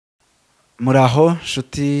Muraho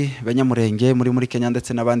shuti banyamurenge muri Kenya ndetse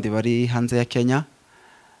n'abandi bari hanze ya Kenya.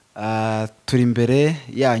 Turi imbere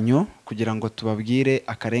yanyu kugira ngo tubabwire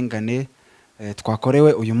akarengane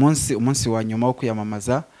twakorewe uyu umunsi wa nyuma wo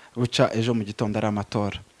kwiyamamaza buca ejo mu gitondo ari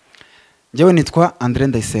amatora. Njyewe nitwa Andre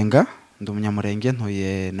Ndayisenga, ndi umunyamurenge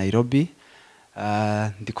ntuye Nairobi.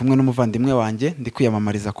 Ndi kumwe n'umuvandimwe wanjye ndi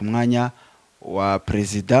kwiyamamariza ku mwanya wa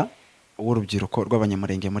perezida w'urubyiruko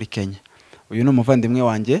rw'abanyamurenge muri Kenya. Uyu ni umuvandimwe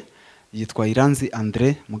wanjye yitwa Iranzi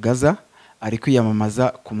Andre Mugaza, ari kwiyamamaza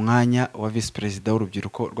ku mwanya wa vice perezida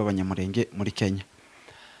w'urubyiruko rw'abanyamurenge muri Kenya.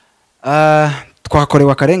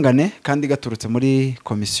 Twakorewe akarengane kandi gaturutse muri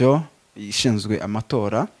komisiyo ishinzwe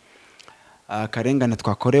amatora. Akarengane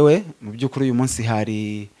twakorewe mu by'ukuri uyu munsi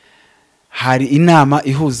hari inama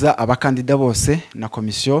ihuza abakandida bose na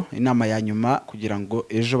komisiyo, inama ya nyuma kugira ngo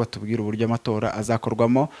ejo batubwire uburyo amatora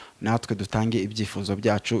azakorwamo natwe dutange ibyifuzo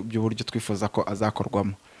byacu by'uburyo twifuza ko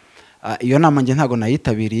azakorwamo. Iyo nama nge ntago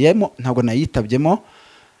nayitabyemo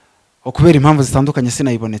kubera impamvu zitandukanye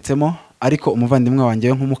sinayibonetsemo, ariko umuvandimwe wanjye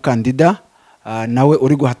nk'umukandida nawe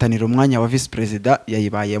uri guhatanira umwanya wa vice perezida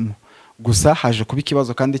yayibayemo. Gusa haje kuba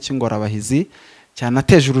ikibazo kandi cy'ingorabahizi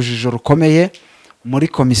cyanateje urujijo rukomeye muri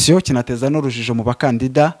komisiyo, kinateza n'urujijo mu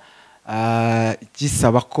bakandida,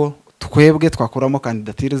 gisaba ko twebwe twakuramo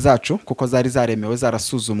kandidatire zacu kuko zari zaremewe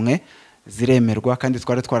zarasuzumwe ziremerwa kandi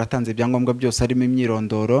twari twaratanze ibyangombwa byose harimo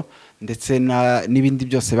imyirondoro ndetse n'ibindi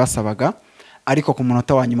byose basabaga, ariko ku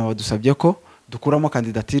munota wa nyuma badusabye ko dukuramo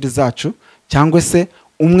kandidatire zacu cyangwa se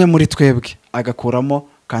umwe muri twebwe agakuramo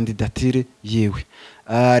kandidatire yiwe.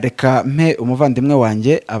 Reka mpe umuvandimwe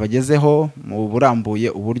wanjye abagezeho mu burambuye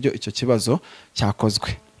uburyo icyo kibazo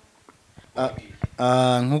cyakozwe.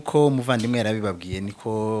 Nkuko umuvandimwe yarabibabwiye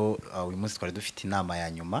niko uyu munsi twari dufite inama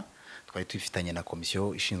ya nyuma twari twifitanye na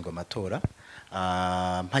komisiyo ishinzwe amatora.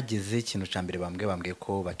 Mpageze ikintu cya mbere bambwiye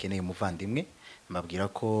ko bakeneye umuvandimwe, mbabwira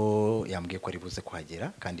ko yambwiye ko ari buze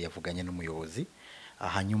kuhagera kandi yavuganye n'umuyobozi.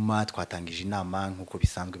 Hanyuma twatangije inama nkuko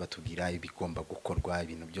bisanzwe batubwira ibigomba gukorwa,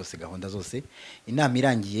 ibintu byose, gahunda zose. Inama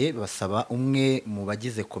irangiye basaba umwe mu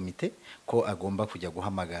bagize komite ko agomba kujya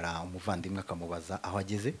guhamagara umuvandimwe akamubaza aho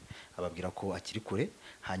ageze, ababwira ko akiri kure.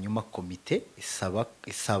 Hanyuma komite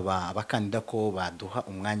isaba abakandida ko baduha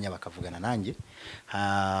umwanya bakavugana nanjye.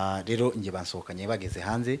 Rero nge bansohokanye bageze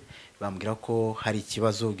hanze bambwira ko hari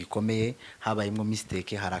ikibazo gikomeye, habayemo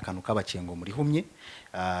mistake, hari akantu kabacengo muri humye.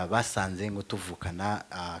 Basanze ngo tuvukana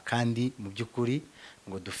kandi mu by'ukuri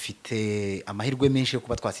ngo dufite amahirwe menshi yo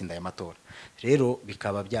kuba twatsinda aya matora. Rero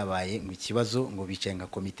bikaba byabaye ngo ikibazo ngo bicaye nka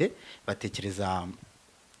komite batekereza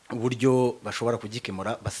uburyo bashobora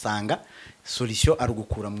kugikemura, basanga solution ari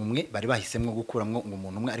ugukuramwe umwe. Bari bahisemo gukuramwe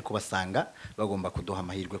umuntu umwe, ariko basanga bagomba kuduha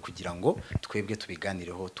amahirwe kugira ngo twebwe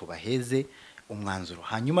tubiganireho tubaheze umwanzuro.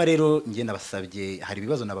 Hanyuma rero nge nabasabye, hari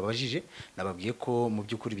ibibazo nababajije, nababwiye ko mu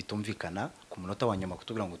by'ukuri bitumvikana ku munota wa nyuma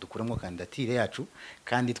kutubwira ngo dukuremo kandidatire yacu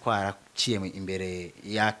kandi twaraciye imbere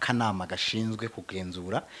ya kanama gashinzwe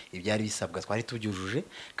kugenzura ibyari bisabwa, twari tubyujuje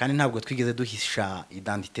kandi ntabwo twigeze duhisha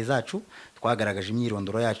identite zacu, twagaragaje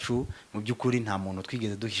imyirondoro yacu. Mu by'ukuri nta muntu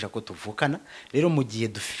twigeze duhisha ko tuvukana. Rero mu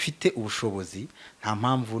gihe dufite ubushobozi nta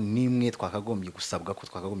mpamvu nimwe twakagombye gusabwa ko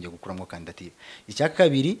twakagombye gukuramo kandidatire. Icya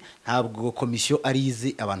kabiri, ntabwo komisiyo ari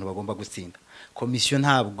izi abantu bagomba gutsinda. Komisiyo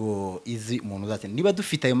ntabwo izi umuntu uzatsinda. Niba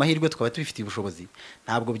dufite ayo mahirwe twaba tubifitiye ubushobozi,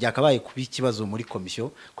 ntabwo byakabaye kuba ikibazo muri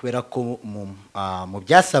komisiyo, kubera ko mu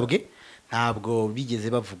byasabwe ntabwo bigeze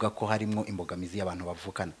bavuga ko harimo imbogamizi y'abantu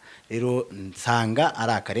bavukana. Rero nsanga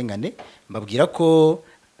ari akarengane, mbabwira ko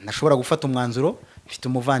nashobora gufata umwanzuro, mfite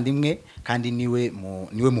umuvandimwe kandi niwe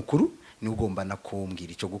mukuru, niwe ugomba na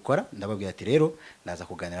kumbwira icyo gukora. Ndababwira ati rero ndaza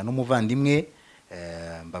kuganira n'umuvandimwe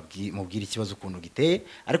mubwira ikibazo ukuntu giteye,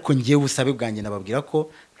 ariko ngewe ubusabe bwanjye nababwira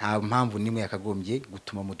ko nta mpamvu nimwe yakagombye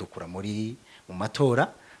gutuma mudukura mu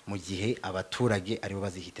matora mu gihe abaturage aribo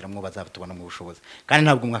bazihitiramo bazatubona mu bushobozi. Kandi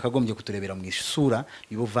ntabwo mwakagombye kuturebera mu isura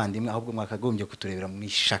y'ubuvandimwe, ahubwo mwakagombye kuturebera mu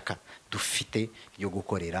ishaka dufite yo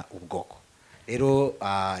gukorera ubwoko. Rero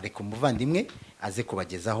reka umuvandimwe aze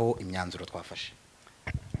kubagezaho imyanzuro twafashe.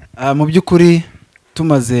 Mu by'ukuri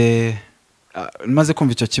maze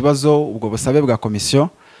kumva icyo kibazo, ubwo busabe bwa komisiyo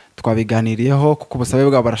twabiganiriyeho, kuko ubusabe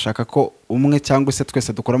bwabo barashaka ko umwe cyangwa se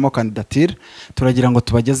twese dukuramo kandidatire. Turagira ngo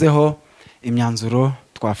tubagezeho imyanzuro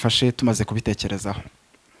twafashe tumaze kubitekerezaho.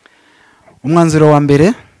 Umwanzuro wa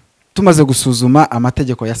mbere, tumaze gusuzuma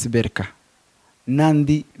amategeko ya Siberika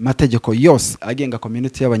n'andi mategeko yose agenga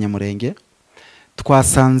community y'abanyamurenge,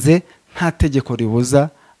 twasanze nta tegeko ribuza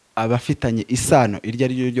abafitanye isano iryo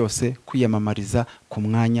ari ryo ryose kwiyamamariza ku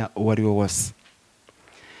mwanya uwo ari wo wose.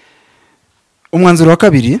 Umwanzuro wa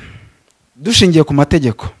kabiri, dushingiye ku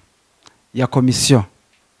mategeko ya komisiyo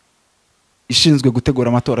ishinzwe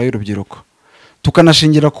gutegura amatora y'urubyiruko,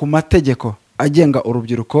 tukanashingira ku mategeko agenga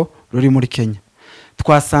urubyiruko ruri muri Kenya,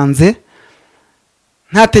 twasanze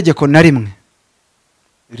nta tegeko na rimwe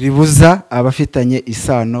ribuza abafitanye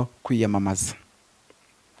isano kwiyamamaza.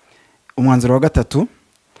 Umwanzuro wa gatatu,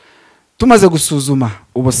 tumaze gusuzuma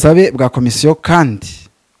ubusabe bwa komisiyo kandi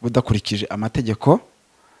budakurikije amategeko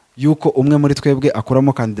yuko umwe muri twebwe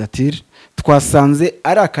akuramo kandidatire, twasanze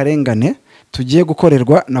ari akarengane tugiye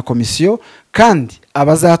gukorerwa na komisiyo, kandi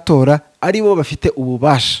abazatora ari bo bafite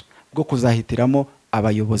ububasha bwo kuzahitiramo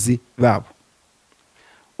abayobozi babo.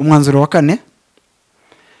 Umwanzuro wa kane,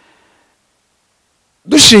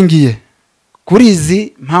 dushingiye kuri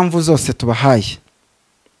izi mpamvu zose tubahaye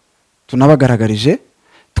tunabagaragarije,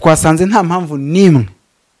 twasanze nta mpamvu n'imwe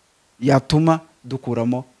yatuma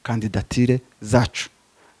dukuramo kandidatire zacu,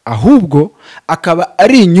 ahubwo akaba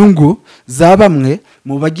ari inyungu za bamwe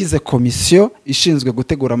mu bagize komisiyo ishinzwe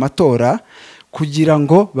gutegura amatora kugira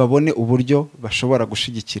ngo babone uburyo bashobora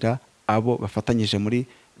gushigikira abo bafatanyije muri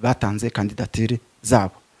batanze kandidatire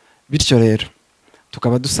zabo. Bityo rero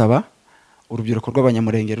tukaba dusaba urubyiruko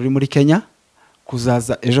rw'abanyamurenge ruri muri Kenya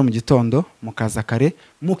kuzaza ejo mu gitondo, mukaza kare,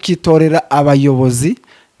 mukitorera abayobozi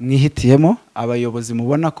mwihitiyemo, abayobozi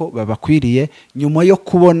mubona ko babakwiriye nyuma yo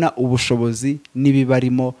kubona ubushobozi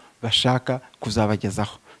n'ibibarimo bashaka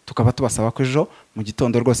kuzabagezaho. Tukaba tubasaba ko ejo mu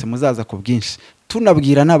gitondo rwose muzaza ku bwinshi,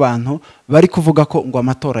 tunabwira n'abantu bari kuvuga ko ngo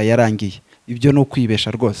amatora yarangiye. Ibyo ni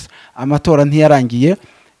ukwibesha rwose, amatora ntiyarangiye.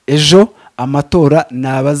 Ejo amatora ni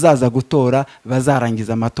abazaza gutora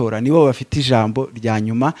bazarangiza amatora, nibo bafite ijambo rya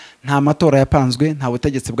nyuma. Nta matora yapanzwe, nta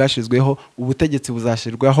butegetsi bwashizweho, ubutegetsi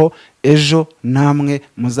buzashirwaho ejo namwe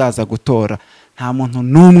muzaza gutora. Nta muntu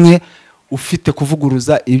n'umwe ufite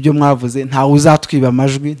kuvuguruza ibyo mwavuze, nta uzatwiba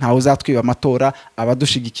amajwi, nta uzatwiba amatora.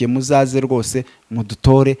 Abadushigikiye muzaze rwose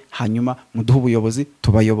mudutore, hanyuma muduhe ubuyobozi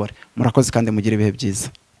tubayobore. Murakoze kandi mugire ibihe byiza.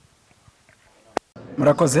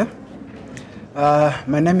 Murakoze.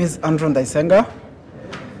 My name is Andrew Ndaisenga.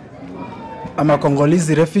 I'm a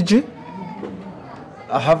Congolese refugee.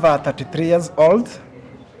 I have 33 years old.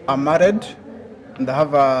 I'm married and I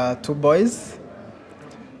have 2 boys.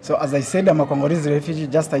 So as I said, I'm a Congolese refugee.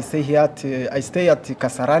 I stay at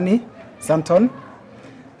Kasarani, Santon.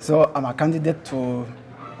 So I'm a candidate to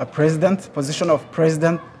a position of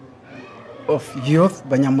president of youth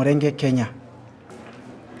Banyamurenge, Kenya.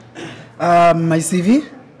 My CV,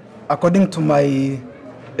 according to my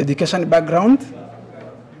education background,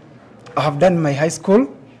 I have done my high school,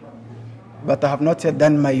 but I have not yet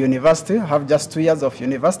done my university. I have just 2 years of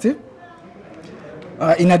university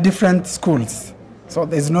in a different schools. So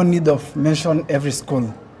there's no need of mention every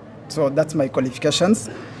school. So that's my qualifications.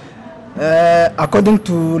 According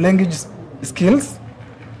to language skills,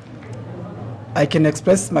 I can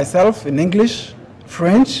express myself in English,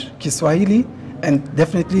 French, Kiswahili, and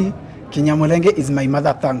definitely Kinyamulenge is my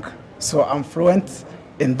mother tongue. So I'm fluent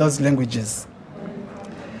in those languages.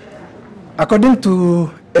 According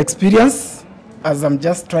to experience, as I'm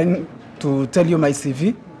just trying to tell you my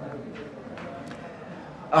CV,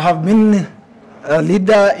 I have been a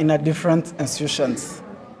leader in a different institutions.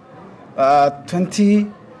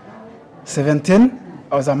 2017,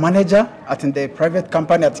 I was a manager at the private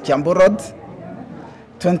company at Kiambu Road.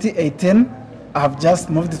 2018, I have just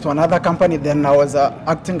moved to another company. Then I was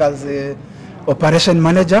acting as a operation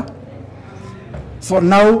manager. So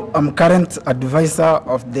now I'm current advisor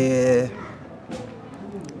of the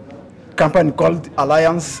company called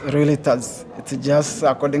Alliance Realtors. It's just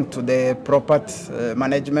according to the property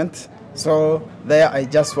management. So there I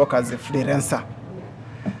just work as a freelancer.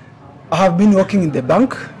 I have been working in the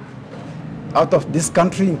bank out of this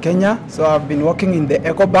country in Kenya. So I've been working in the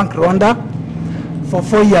Eco Bank Rwanda for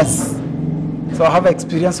 4 years. So I have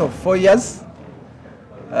experience of 4 years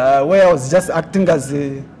where I was just acting as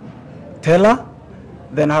a teller.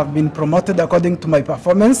 Then I have been promoted according to my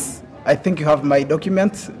performance. I think you have my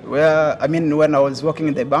document when I was working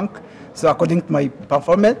in the bank. So according to my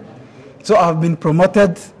performance, so I have been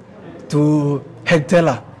promoted to head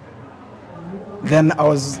teller. Then I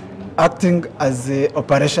was acting as the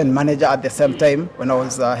operation manager at the same time when I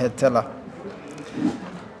was a head teller.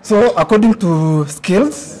 So according to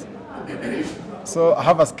skills, so I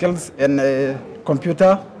have a skills in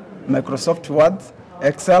computer, Microsoft Word,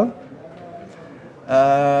 Excel.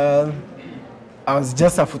 I was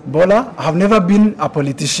just a footballer. I have never been a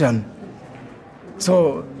politician.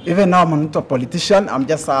 So even now I'm not a politician. I'm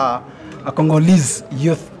just a Congolese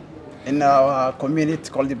youth in our community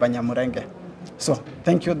called the Banyamurenge. So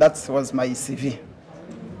thank you. That was my CV.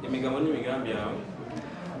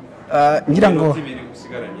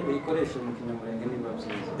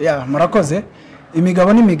 Yeah, Murakoze.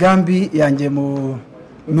 imigabo n'imigambi yanjye mu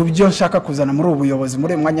byo nshaka kuzana muri ubu buyobozi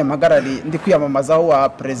muri mwanya magarari ndi kwiyamamazaho wa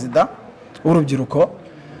perezida w'urubyiruko.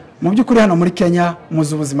 Mu by'ukuri hano muri Kenya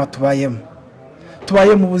muzi ubuzima tubaye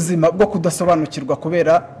mu buzima bwo kudasobanukirwa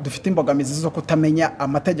kubera dufite imbogamizi zo kutamenya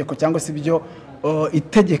amategeko cyangwa se ibyo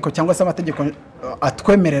itegeko cyangwa se amategeko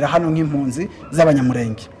atwemerera hano nk'impunzi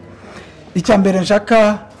z'abanyamurenge. Icya mbere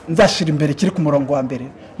nshaka nzashira imbere kiri ku murongo wa mbere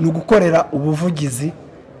ni ugukorera ubuvugizi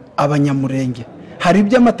abanyamurenge. Hari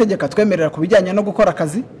ibyo amategeko atwemerera ku bijyanye no gukora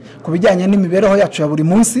akazi, ku bijyanye n'imibereho yacu ya buri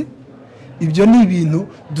munsi. Ibyo ni ibintu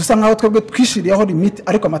dusa nkaho twebwe twishiriyeho limit,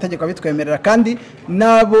 ariko amategeko abitwemerera kandi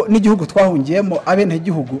nabo n'igihugu twahungiyemo abene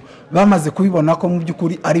igihugu bamaze kubibona ko mu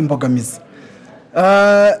by'ukuri ari imbogamizi.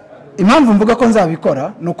 Impamvu mvuga ko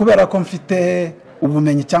nzabikora ni ukubera ko mfite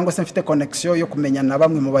ubumenyi cyangwa se mfite connection yo kumenya na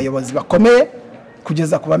bamwe mu bayobozi bakomeye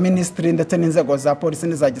kugeza ku baministri ndetse n'inzego za polisi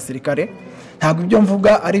n'iza gisirikare. Ntabwo ibyo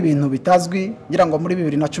mvuga ari ibintu bitazwi. Ngira ngo muri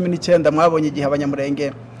 2019 mwabonye igihe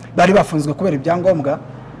abanyamurenge bari bafunzwe kubera ibyangombwa,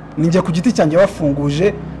 ninjye ku giti cyanjye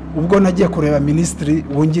bafunguje ubwo nagiye kureba ministri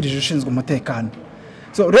wungirije ushinzwe umutekano.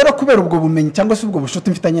 So rero kubera ubwo bumenyi cyangwa se ubwo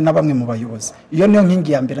bushuti mfitanye na bamwe mu bayobozi, iyo niyo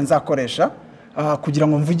nkingi ya mbere nzakoresha kugira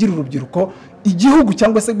ngo mvugire urubyiruko igihugu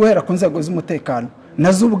cyangwa se guhera ku nzego z'umutekano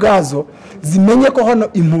nazo ubwazo zimenye ko hano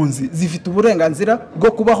impunzi zifite uburenganzira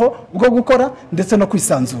bwo kubaho, bwo gukora ndetse no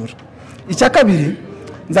kwisanzura. Icya kabiri,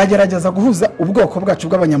 nzagerageza guhuza ubwoko bwacu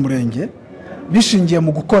bw'abanyamurenge bishingiye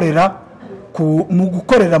mu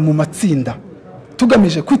gukorera mu matsinda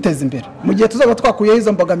tugamije kwiteza imbere. Mu gihe tuzaba twakuyeho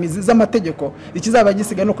izo mbogamizi z'amategeko, ikizaba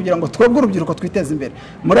gisigaye no kugira ngo twebwe urubyiruko twiteze imbere.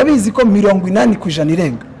 Murabizi ko 80%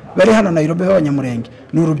 irenga bari hano Nairobi b'abanyamurenge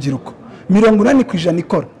ni urubyiruko, 80%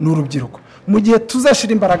 ikora ni urubyiruko. Mu gihe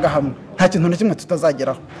tuzashira imbaraga hamwe nta kintu na kimwe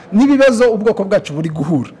tutazageraho. N'ibibazo ubwoko bwacu buri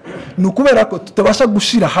guhura ni ukubera ko tutabasha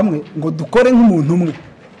gushira hamwe ngo dukore nk'umuntu umwe.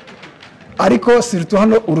 Ariko siritu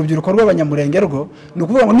hano urubyiruko rw'abanyamurenge rwo ni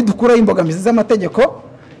ukuvuga ngo nidukuraho imbogamizi z'amategeko,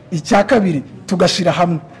 icya kabiri tugashira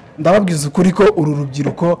hamwe. Ndababwiza ukuri ko uru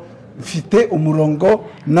rubyiruko mfite umurongo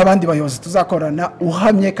n'abandi bayobozi tuzakorana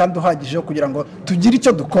uhamye kandi uhagije kugira ngo tugire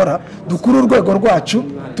icyo dukora, dukure urwego rwacu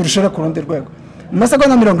turushere ku rundi rwego. Mu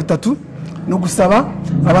masegonda 30 no gusaba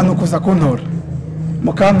abantu kuza kuntora,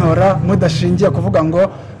 mukantora mudashingiye kuvuga ngo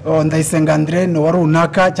Ndayisenga Andre no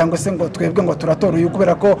warunaka cyangwa se ngo twebwe ngo turatora uyu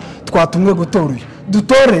kubera ko twatumwe gutora uyu.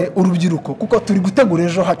 Dutore urubyiruko kuko turi gutegura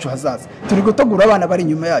ejo hacu hazaza, turi gutegura abana bari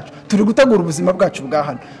inyuma yacu, turi gutegura ubuzima bwacu bwa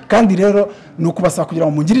hano. Kandi rero ni ukubasaba kugira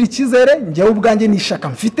ngo mungirire icyizere, njyewe ubwanjye nishaka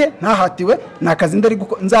mfite ntahatiwe, nakazi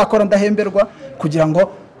nzakora ndahemberwa kugira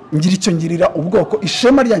ngo ngire icyo ngirira ubwoko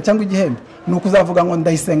ishema ryanjye cyangwa igihembe ni ukuzavuga ngo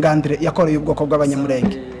Ndayisenga Andre yakoreye ubwoko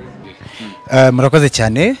bw'abanyamurenge. Murakoze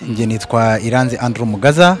cyane. Nge nitwa Iranze Andrew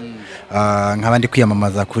Mugaza, nk'abandi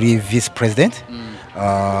kwiyamamaza kuri vice president.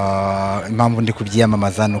 Impamvu ndi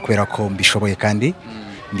kubyiyamamaza no kwera ko mbishoboye kandi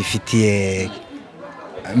mbifitiye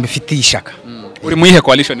ishaka. Uri mu ihe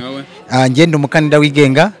coalition wewe? Nge ndi umukandida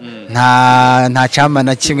wigenga, nta chama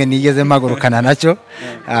na kimwe nigeze mpagurukana nacyo.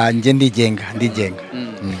 Nge ndigenga.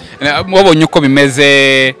 Mwabonye uko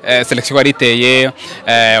bimeze selection wariteye,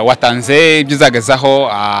 watanze ibyo uzagezaho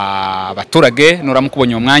abaturage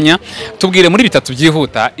nuramukubonye umwanya. Tubwire muri bitatu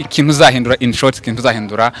byihuta ikintu uzahindura, in short ikintu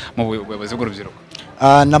uzahindura mu buyobozi bw'urubyiruko.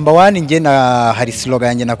 Number 1 nge hari slogan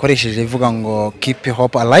yanjye nakoresheje ivuga ngo keep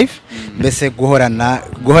hope alive, mbese guhorana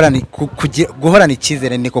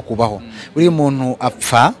icyizere niko kubaho. Buri muntu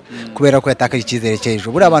apfa kubera ko yatakaje icyizere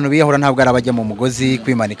cyejo. Buri abantu biyahura ntabwo arabajya mu mugozi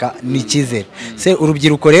kwimanika, ni icyizere. Se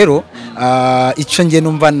urubyiruko rero icyo nge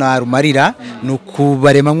numva narumarira ni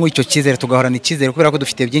ukubarema mu icyo cyizere, tugahorana icyizere kubera ko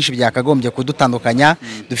dufite byinshi byakagombye kudutandukanya,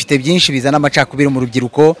 dufite byinshi bizana amacakubiri mu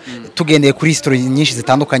rubyiruko. Tugendeye kuri history nyinshi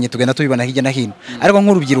zitandukanye tugenda tubibona hirya na hino. Ariko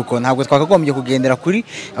nk'urubyiruko ntabwo twakagombye kugendera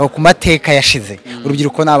ku mateka yashize.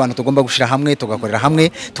 Urubyiruko n'abantu tugomba gushira hamwe, tugakorera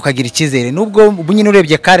hamwe, tukagira icyizere. Nubwo bunyine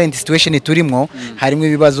urebye current situation turimo, harimo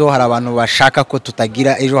ibibazo, hari abantu bashaka ko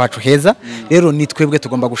tutagira ejo hacu heza. Rero ni twebwe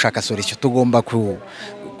tugomba gushaka solution, tugomba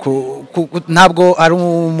ntabwo ari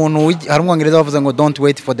umuntu hari umwongereza bavuze ngo don't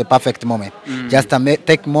wait for the perfect moment, just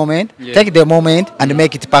take the moment and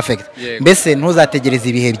make it perfect. Mbese ntuzategereza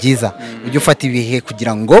ibihe byiza, ujye ufata ibihe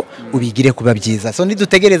kugira ngo ubigire kuba byiza. So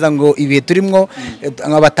nidutegereza ngo ibihe turimo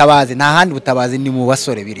nk'abatabazi, nta handi butabazi ni mu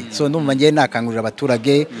basore biri. So ndumva ngiye nakangurira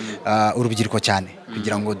abaturage urubyiruko cyane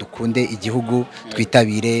kugira ngo dukunde igihugu,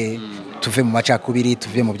 twitabire, tuve mu macakubiri,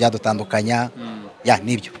 tuve mu byadutandukanya.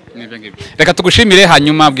 Nibyo. Reka tugushimire,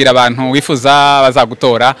 hanyuma abwira abantu wifuza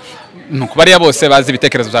bazagutora, nuko bariya bose bazi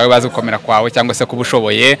ibitekerezo byawe, bazi gukomera kwawe cyangwa se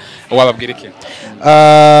kubushoboye, wababwira iki?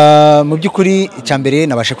 Mu byukuri icyambere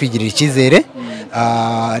nabasha kwigirira icyizere,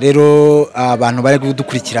 rero abantu bari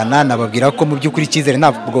kudukurikirana nababwira ko mu by'ukuri icyizere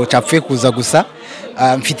ntabwo capfuye kuza gusa,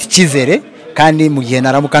 mfite icyizere kandi mu gihe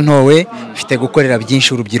naramuka ntowe mfite gukorera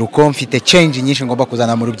byinshi urubyiruko, mfite change nyinshi ngomba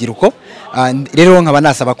kuzana mu rubyiruko. Rero nkaba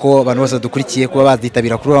nasaba ko abantu bose dukurikiye kuba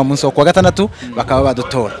bazitabira kuri uwo munsi wo kuwa gatandatu bakaba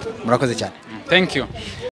badutora. Murakoze cyane. Thank you.